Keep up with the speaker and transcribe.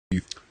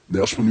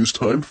National News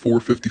Time,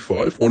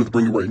 4:55. Wanted to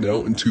bring you right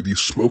now into the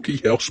Smoky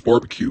House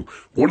Barbecue.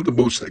 One of the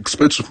most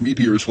expensive meat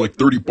here is like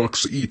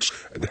 $30 each.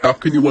 And how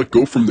can you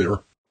go from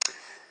there?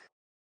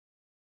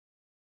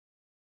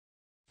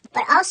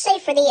 But I'll say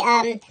for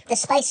the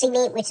spicy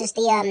meat, which is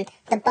the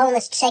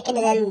boneless chicken,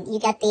 and then you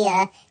got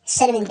the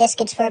cinnamon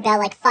biscuits for about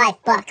like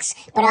 $5.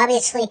 But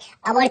obviously,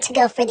 I wanted to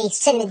go for the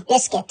cinnamon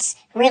biscuits.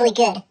 Really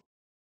good.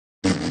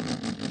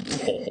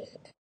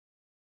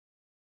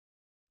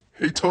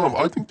 Hey Tom,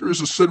 I think there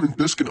is a cinnamon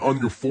biscuit on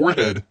your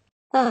forehead.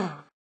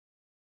 Oh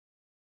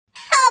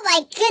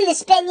my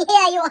goodness, Ben,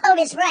 yeah, you hold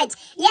his right.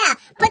 Yeah,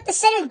 put the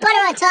cinnamon butter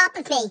on top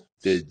of me.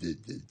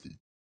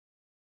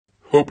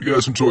 Hope you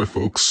guys enjoy,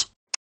 folks.